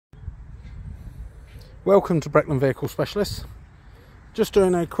Welcome to Breckland Vehicle Specialists. Just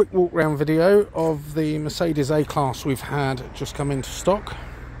doing a quick walk round video of the Mercedes A-Class we've had just come into stock.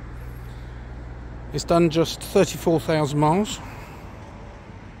 It's done just 34,000 miles.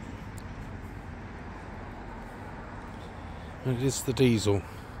 And it is the diesel.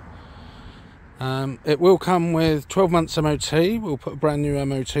 It will come with 12 months MOT. We'll put a brand new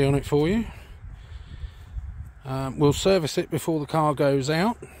MOT on it for you. We'll service it before the car goes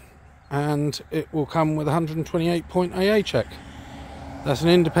out. And it will come with a 128-point AA check. That's an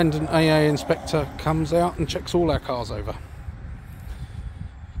independent AA inspector, comes out and checks all our cars over.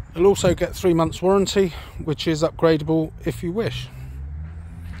 You'll also get 3 months warranty, which is upgradable if you wish.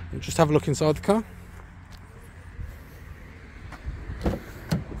 We'll just have a look inside the car.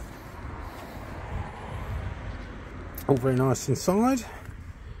 All very nice inside.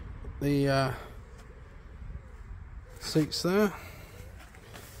 The seats there.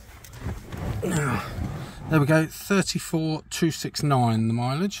 Now, there we go, 34,269 the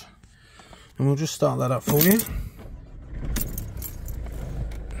mileage, and we'll just start that up for you.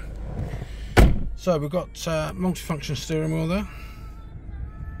 So we've got multifunction steering wheel there.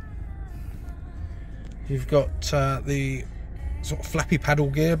 You've got the sort of flappy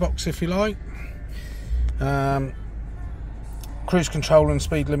paddle gearbox, if you like. Cruise control and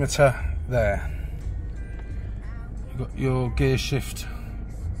speed limiter there. You've got your gear shift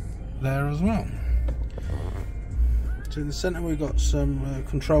there as well. So in the centre we've got some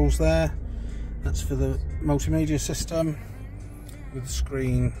controls there. That's for the multimedia system with the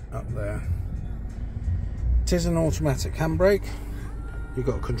screen up there. It is an automatic handbrake. You've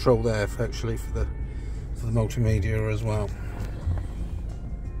got a control there for the multimedia as well.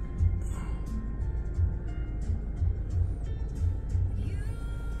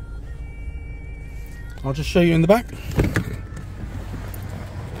 I'll just show you in the back.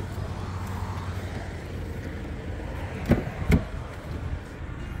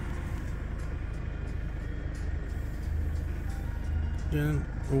 Yeah,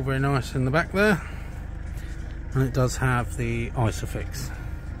 all very nice in the back there, and it does have the Isofix,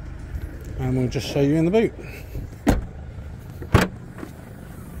 and we'll just show you in the boot.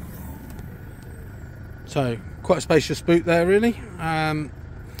 So quite a spacious boot there really.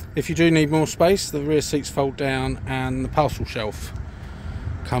 If you do need more space, the rear seats fold down and the parcel shelf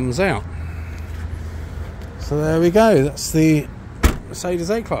comes out. So there we go, that's the Mercedes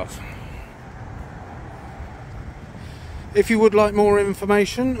A-Class. If you would like more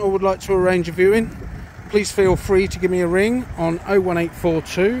information or would like to arrange a viewing, please feel free to give me a ring on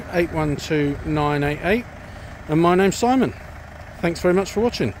 01842 812 988, and my name's Simon. Thanks very much for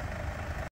watching.